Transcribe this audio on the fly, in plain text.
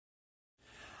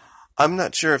I'm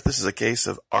not sure if this is a case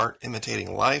of art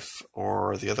imitating life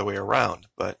or the other way around,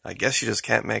 but I guess you just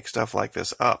can't make stuff like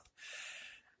this up.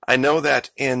 I know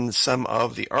that in some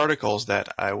of the articles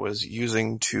that I was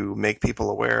using to make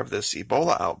people aware of this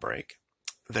Ebola outbreak,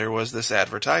 there was this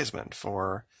advertisement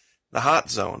for the Hot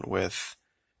Zone with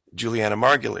Juliana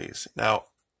Margulies. Now,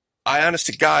 I honest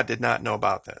to God did not know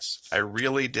about this. I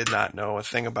really did not know a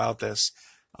thing about this.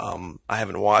 I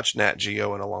haven't watched Nat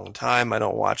Geo in a long time. I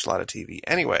don't watch a lot of TV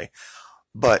anyway.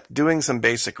 But doing some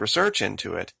basic research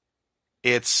into it,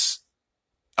 it's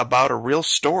about a real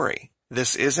story.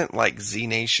 This isn't like Z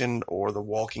Nation or The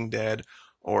Walking Dead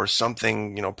or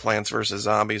something, Plants vs.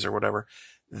 Zombies or whatever.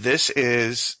 This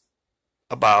is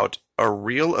about a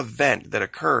real event that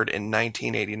occurred in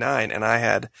 1989, and I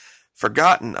had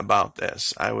forgotten about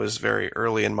this. I was very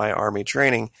early in my Army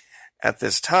training at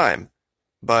this time,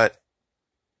 but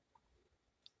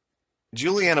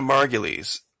Juliana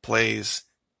Margulies plays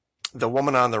the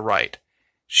woman on the right.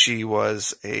 She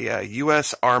was a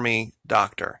U.S. Army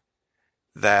doctor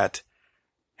that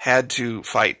had to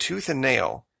fight tooth and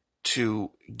nail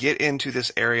to get into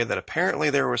this area that apparently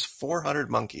there was 400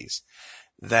 monkeys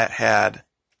that had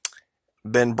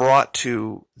been brought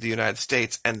to the United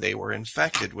States, and they were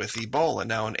infected with Ebola.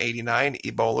 Now, in '89,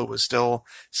 Ebola was still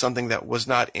something that was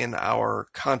not in our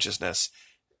consciousness.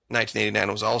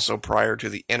 1989 was also prior to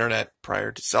the internet,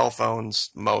 prior to cell phones,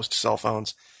 most cell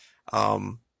phones.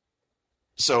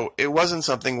 So it wasn't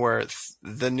something where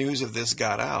the news of this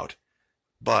got out.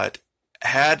 But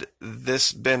had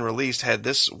this been released, had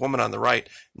this woman on the right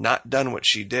not done what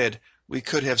she did, we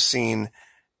could have seen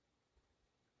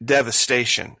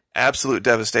devastation, absolute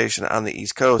devastation on the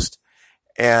East Coast.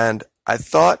 And I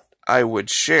thought I would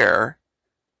share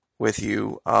with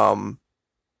you a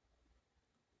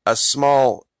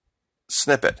small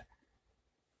snippet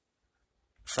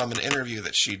from an interview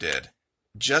that she did,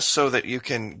 just so that you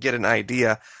can get an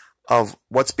idea of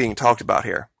what's being talked about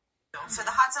here. So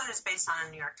The Hot Zone is based on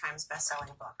a New York Times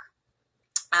bestselling book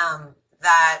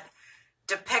that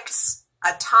depicts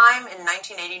a time in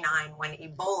 1989 when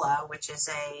Ebola, which is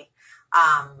a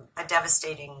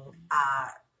devastating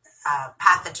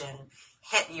pathogen,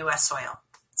 hit U.S. soil.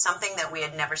 Something that we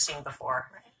had never seen before,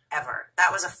 ever.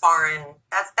 That was a foreign.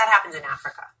 That happens in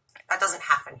Africa. That doesn't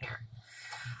happen here.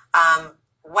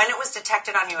 When it was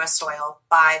detected on U.S. soil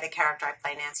by the character I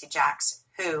play, Nancy Jacks,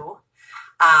 who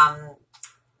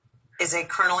is a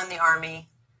colonel in the Army,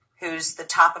 who's the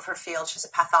top of her field. She's a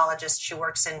pathologist. She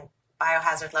works in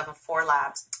biohazard level 4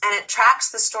 labs. And it tracks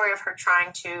the story of her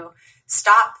trying to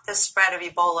stop the spread of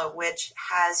Ebola, which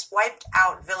has wiped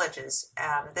out villages.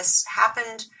 This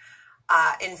happened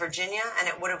in Virginia, and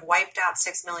it would have wiped out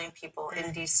 6 million people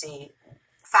in D.C.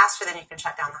 faster than you can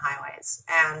shut down the highways.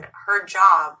 And her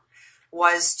job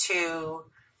was to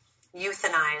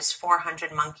euthanize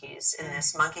 400 monkeys in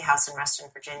this monkey house in Reston,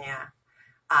 Virginia,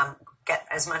 get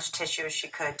as much tissue as she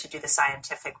could to do the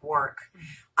scientific work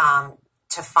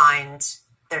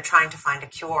they're trying to find a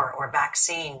cure or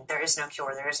vaccine. There is no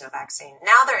cure. There is no vaccine.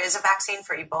 Now there is a vaccine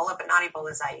for Ebola, but not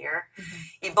Ebola Zaire.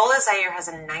 Mm-hmm. Ebola Zaire has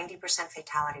a 90%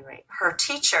 fatality rate. Her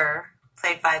teacher,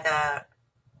 played by the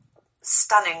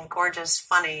stunning, gorgeous,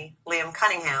 funny Liam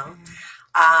Cunningham,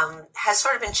 has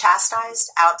sort of been chastised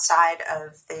outside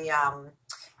of the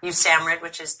Usamriid,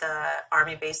 which is the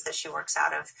army base that she works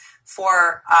out of,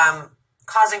 for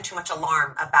causing too much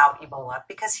alarm about Ebola,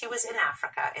 because he was in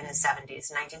Africa in the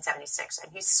 70s, 1976,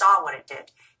 and he saw what it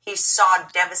did. He saw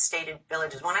devastated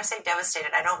villages. When I say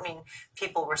devastated, I don't mean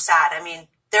people were sad. I mean,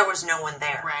 there was no one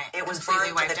there. Right. It was burned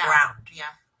to the ground.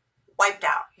 Yeah. Wiped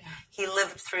out. Yeah. He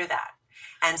lived through that.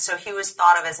 And so he was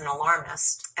thought of as an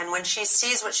alarmist. And when she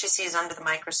sees what she sees under the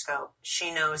microscope,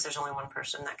 she knows there's only one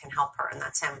person that can help her, and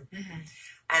that's him. Mm-hmm.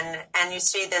 And you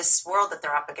see this world that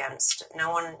they're up against. No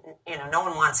one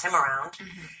wants him around,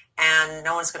 and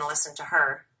no one's going to listen to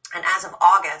her. And as of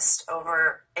August,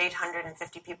 over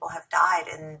 850 people have died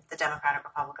in the Democratic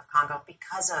Republic of Congo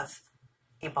because of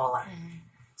Ebola. Mm-hmm.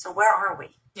 So where are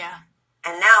we? Yeah.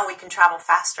 And now we can travel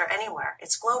faster anywhere.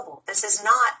 It's global. This is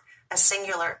not a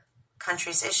singular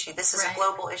country's issue. This is a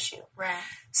global issue. Right.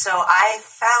 So I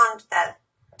found that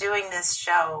doing this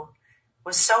show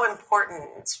was so important.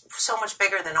 It's so much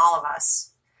bigger than all of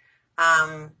us.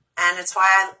 And it's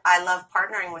why I love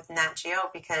partnering with Nat Geo,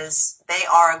 because they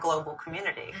are a global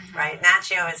community, right? Nat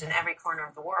Geo is in every corner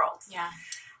of the world. Yeah.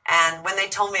 And when they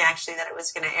told me actually that it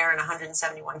was going to air in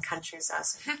 171 countries, I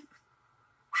was like,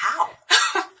 how?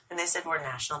 And they said, we're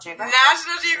National Geographic.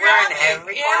 National Geographic. We're in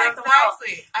every corner of the world.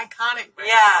 Iconic. Brand.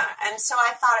 Yeah. And so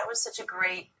I thought it was such a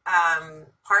great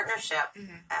partnership.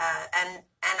 And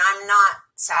I'm not,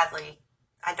 sadly,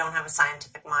 I don't have a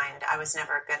scientific mind. I was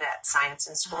never good at science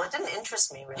in school. It didn't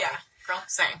interest me, really. Yeah, girl,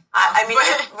 same. I mean,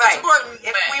 right. Important,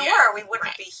 If but, we yeah. were, we wouldn't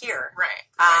Right. be here. Right.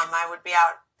 I would be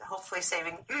out hopefully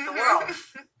saving the world.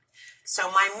 So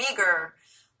my meager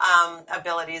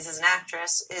abilities as an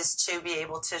actress is to be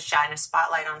able to shine a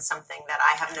spotlight on something that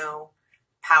I have no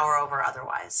power over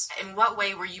otherwise. In what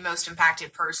way were you most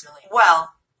impacted personally?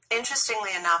 Well,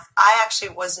 interestingly enough, I actually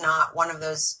was not one of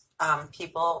those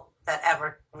people that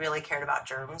ever really cared about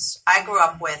germs. I grew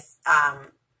up with a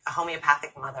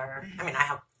homeopathic mother. I mean, I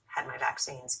have had my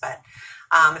vaccines, but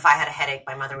if I had a headache,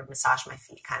 my mother would massage my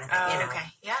feet, kind of thing. Oh, you know, okay.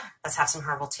 Yeah. let's have some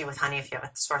herbal tea with honey if you have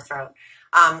a sore throat,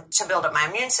 to build up my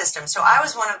immune system. So I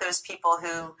was one of those people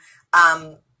who,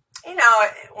 you know,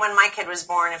 when my kid was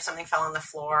born, if something fell on the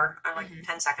floor, I'm like,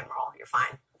 10-second roll, you're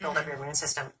fine. Build up your immune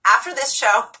system. After this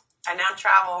show, I now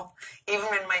travel, even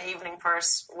in my evening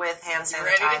purse, with hand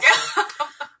sanitizer. Ready to go.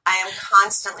 I am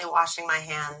constantly washing my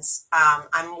hands.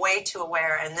 I'm way too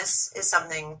aware, and this is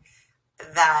something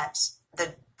that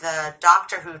the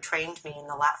doctor who trained me in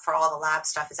the lab for all the lab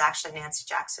stuff is actually Nancy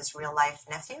Jackson's real life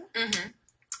nephew. Mm-hmm.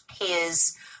 He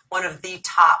is one of the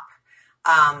top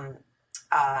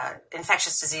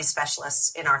infectious disease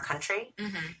specialists in our country.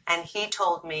 Mm-hmm. And he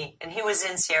told me, and he was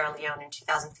in Sierra Leone in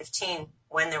 2015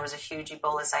 when there was a huge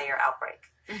Ebola Zaire outbreak.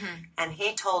 Mm-hmm. And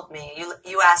he told me,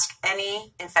 you ask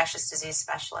any infectious disease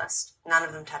specialist, none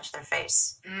of them touch their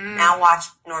face. Mm. Now watch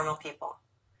normal people.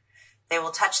 They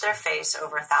will touch their face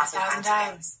over 1,000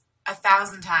 times.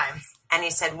 1,000 times. And he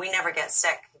said, we never get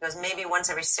sick. He goes, maybe once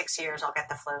every 6 years I'll get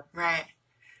the flu. Right.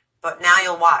 But now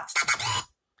you'll watch.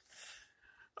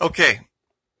 Okay.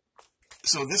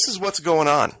 So this is what's going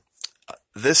on.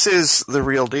 This is the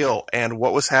real deal. And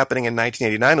what was happening in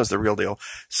 1989 was the real deal.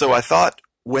 So I thought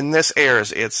when this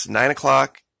airs, it's 9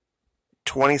 o'clock,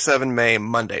 27 May,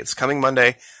 Monday. It's coming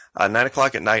Monday, 9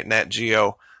 o'clock at night, Nat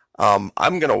Geo. I'm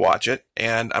going to watch it,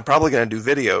 and I'm probably going to do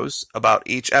videos about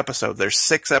each episode. There's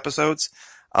 6 episodes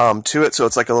to it, so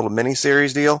it's like a little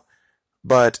mini-series deal.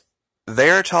 But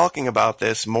they're talking about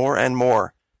this more and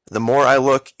more. The more I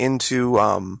look into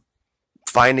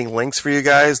finding links for you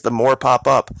guys, the more pop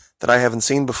up that I haven't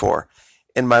seen before.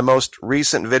 In my most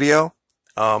recent video,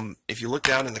 if you look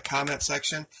down in the comment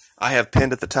section, I have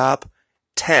pinned at the top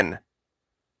 10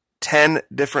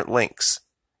 different links.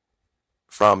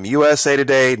 From USA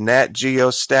Today, Nat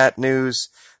Geo, Stat News,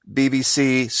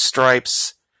 BBC,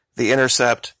 Stripes, The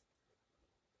Intercept,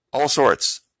 all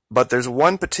sorts. But there's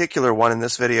one particular one in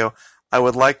this video I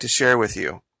would like to share with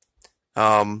you.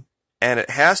 And it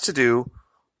has to do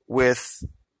with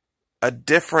a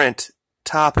different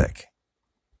topic.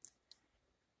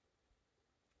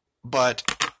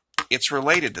 But it's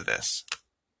related to this.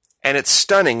 And it's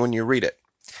stunning when you read it.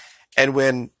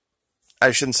 And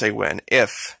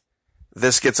if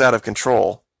this gets out of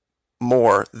control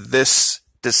more, this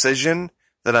decision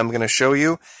that I'm going to show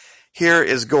you here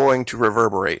is going to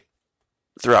reverberate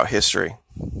throughout history.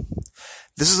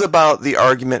 This is about the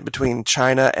argument between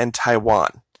China and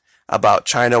Taiwan, about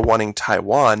China wanting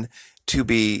Taiwan to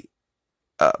be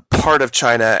part of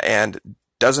China and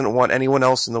doesn't want anyone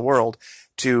else in the world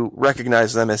to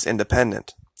recognize them as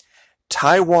independent.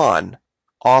 Taiwan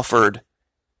offered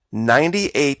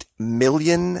 $98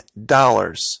 million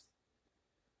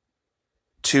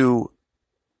to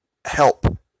help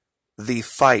the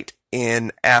fight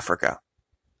in Africa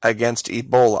against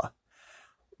Ebola.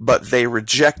 But they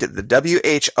rejected.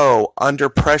 The WHO, under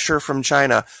pressure from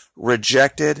China,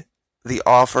 rejected the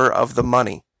offer of the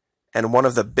money. And one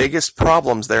of the biggest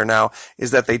problems there now is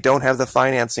that they don't have the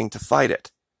financing to fight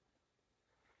it.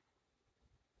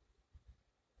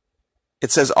 It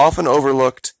says, often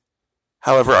overlooked,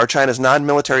 however, are China's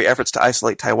non-military efforts to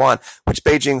isolate Taiwan, which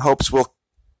Beijing hopes will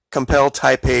compel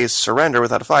Taipei's surrender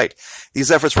without a fight. These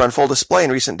efforts were on full display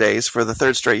in recent days. For the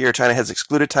third straight year, China has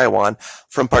excluded Taiwan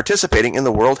from participating in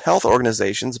the World Health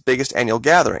Organization's biggest annual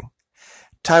gathering.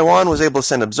 Taiwan was able to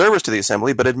send observers to the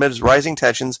assembly, but amidst rising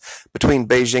tensions between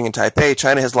Beijing and Taipei,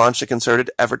 China has launched a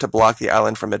concerted effort to block the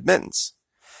island from admittance.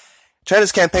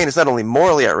 China's campaign is not only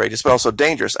morally outrageous, but also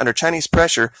dangerous. Under Chinese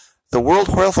pressure, the World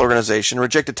Health Organization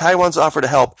rejected Taiwan's offer to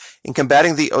help in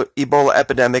combating the Ebola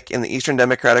epidemic in the Eastern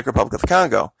Democratic Republic of the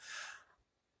Congo.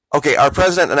 Okay, our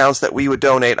president announced that we would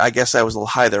donate, I guess I was a little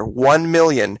high there, $1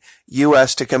 million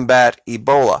US to combat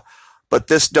Ebola. But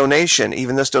this donation,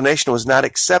 even this donation, was not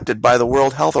accepted by the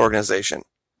World Health Organization.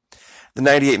 The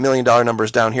 $98 million number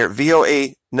is down here.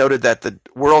 VOA noted that the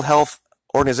World Health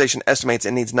Organization estimates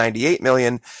it needs $98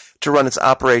 million to run its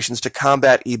operations to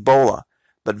combat Ebola,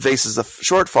 but faces a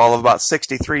shortfall of about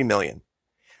 $63 million.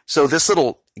 So this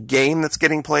little game that's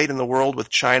getting played in the world with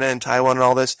China and Taiwan and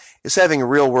all this is having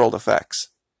real world effects.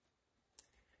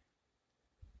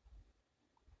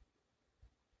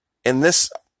 in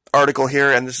this article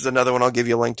here, and this is another one I'll give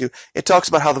you a link to, it talks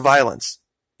about how the violence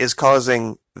is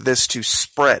causing this to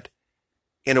spread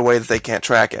in a way that they can't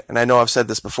track it. And I know I've said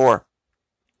this before,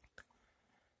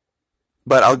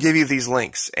 but I'll give you these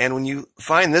links. And when you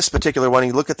find this particular one,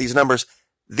 you look at these numbers,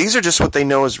 these are just what they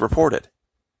know is reported.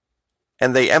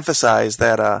 And they emphasize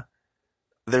that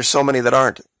there's so many that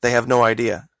aren't. They have no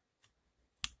idea.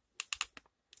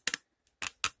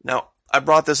 Now, I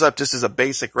brought this up just as a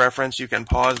basic reference. You can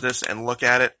pause this and look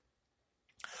at it,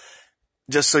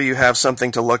 just so you have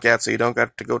something to look at, so you don't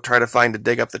have to go try to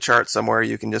dig up the chart somewhere.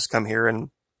 You can just come here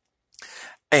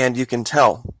and you can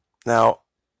tell. Now,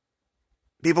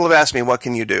 people have asked me, what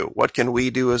can you do? What can we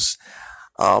do as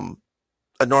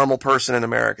a normal person in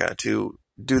America to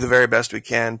do the very best we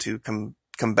can to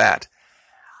combat?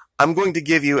 I'm going to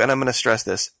give you, and I'm going to stress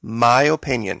this, my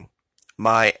opinion,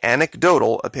 my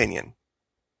anecdotal opinion,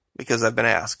 because I've been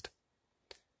asked.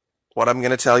 What I'm going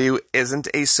to tell you isn't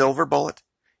a silver bullet.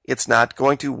 It's not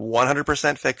going to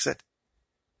 100% fix it.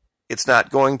 It's not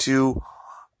going to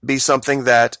be something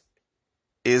that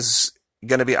is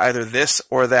going to be either this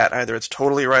or that. Either it's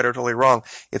totally right or totally wrong.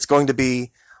 It's going to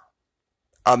be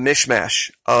a mishmash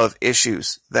of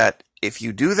issues that if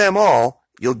you do them all,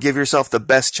 you'll give yourself the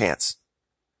best chance.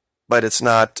 But it's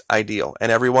not ideal,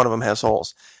 and every one of them has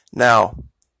holes. Now,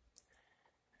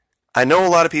 I know a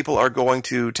lot of people are going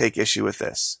to take issue with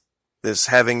this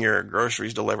having your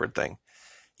groceries delivered thing.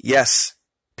 Yes,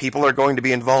 people are going to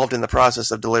be involved in the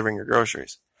process of delivering your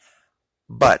groceries,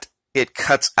 but it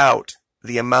cuts out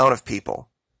the amount of people.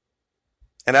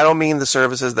 And I don't mean the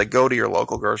services that go to your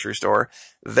local grocery store.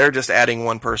 They're just adding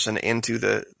one person into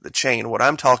the chain. What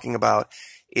I'm talking about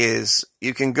is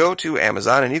you can go to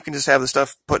Amazon and you can just have the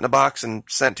stuff put in a box and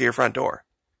sent to your front door.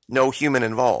 No human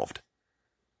involved.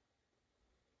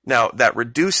 Now, that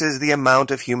reduces the amount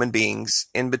of human beings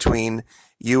in between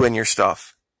you and your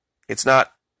stuff. It's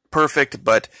not perfect,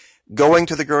 but going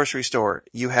to the grocery store,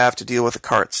 you have to deal with the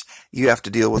carts. You have to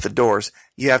deal with the doors.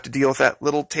 You have to deal with that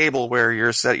little table where you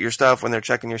set your stuff when they're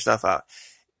checking your stuff out.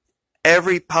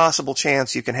 Every possible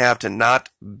chance you can have to not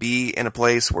be in a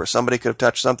place where somebody could have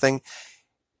touched something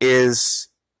is,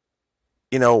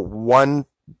 one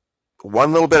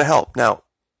little bit of help. Now,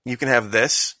 you can have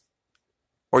this,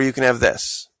 or you can have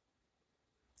this.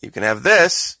 You can have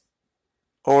this,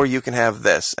 or you can have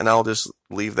this, and I'll just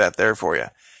leave that there for you.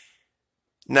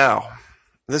 Now,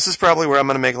 this is probably where I'm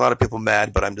going to make a lot of people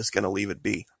mad, but I'm just going to leave it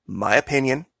be. My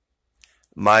opinion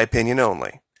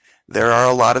only. There are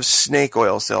a lot of snake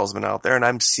oil salesmen out there, and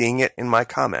I'm seeing it in my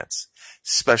comments,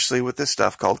 especially with this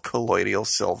stuff called colloidal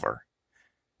silver.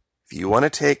 If you want to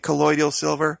take colloidal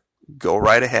silver, go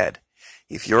right ahead.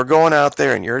 If you're going out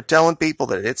there and you're telling people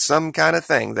that it's some kind of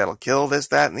thing that'll kill this,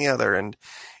 that, and the other, and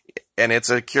it's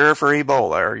a cure for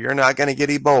Ebola, or you're not going to get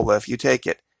Ebola if you take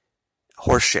it,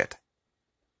 horseshit.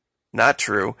 Not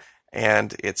true,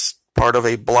 and it's part of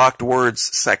a blocked words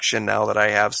section now that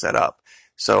I have set up.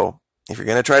 So if you're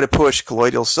going to try to push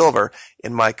colloidal silver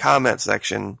in my comment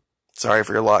section, sorry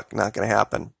for your luck, not going to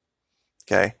happen.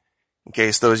 Okay? In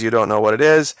case those of you don't know what it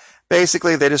is,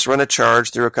 basically they just run a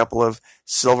charge through a couple of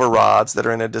silver rods that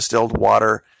are in a distilled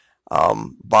water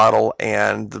bottle,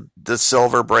 and the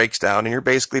silver breaks down, and you're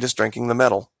basically just drinking the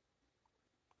metal.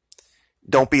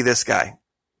 Don't be this guy.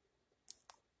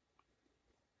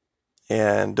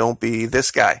 And don't be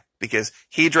this guy, because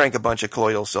he drank a bunch of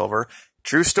colloidal silver.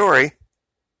 True story.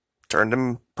 Turned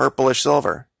him purplish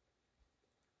silver.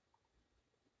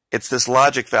 It's this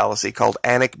logic fallacy called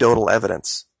anecdotal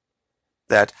evidence.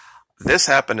 That this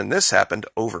happened and this happened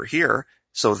over here,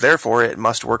 so therefore it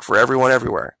must work for everyone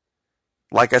everywhere.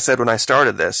 Like I said when I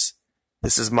started this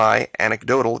is my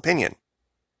anecdotal opinion.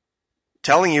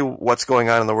 Telling you what's going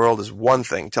on in the world is one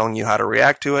thing. Telling you how to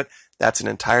react to it, that's an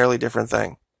entirely different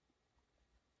thing.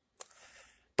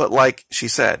 But like she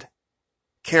said,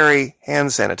 carry hand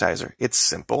sanitizer. It's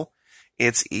simple.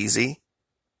 It's easy.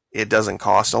 It doesn't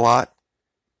cost a lot.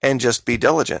 And just be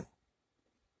diligent.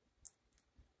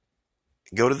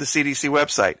 Go to the CDC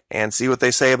website and see what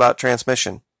they say about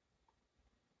transmission.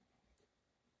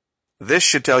 This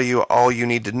should tell you all you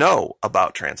need to know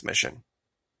about transmission.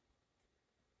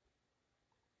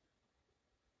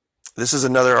 This is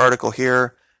another article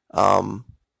here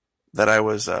that I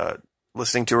was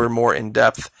listening to her more in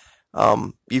depth.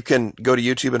 You can go to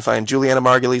YouTube and find Juliana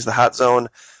Margulies, The Hot Zone,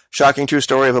 Shocking True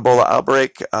Story of Ebola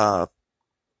Outbreak.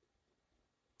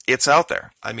 It's out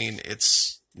there. I mean,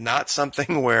 it's not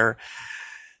something where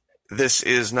this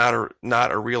is not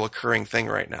a real occurring thing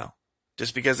right now.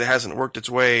 Just because it hasn't worked its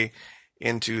way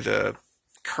into the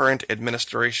current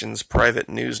administration's private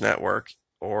news network,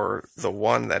 or the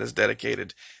one that is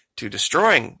dedicated to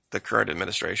destroying the current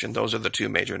administration. Those are the two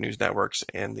major news networks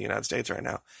in the United States right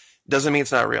now. Doesn't mean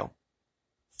it's not real.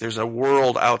 There's a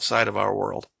world outside of our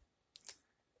world.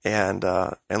 And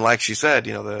like she said,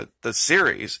 you know, the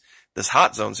series, this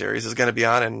Hot Zone series, is going to be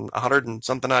on in 100 and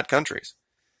something odd countries.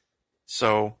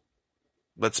 So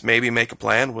let's maybe make a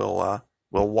plan. We'll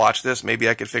watch this. Maybe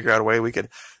I could figure out a way we could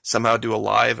somehow do a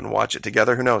live and watch it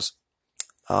together. Who knows?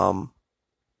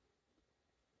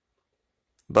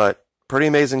 But pretty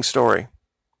amazing story.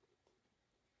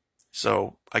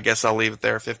 So I guess I'll leave it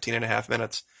there, 15 and a half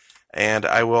minutes. And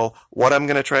what I'm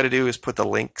going to try to do is put the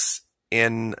links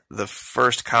in the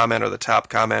first comment or the top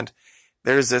comment.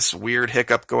 There's this weird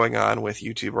hiccup going on with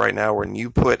YouTube right now. When you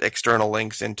put external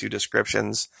links into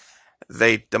descriptions,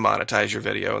 they demonetize your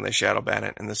video and they shadow ban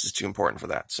it. And this is too important for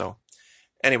that. So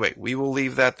anyway, we will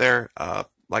leave that there.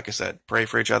 Like I said, pray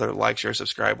for each other, like, share,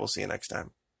 subscribe. We'll see you next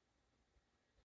time.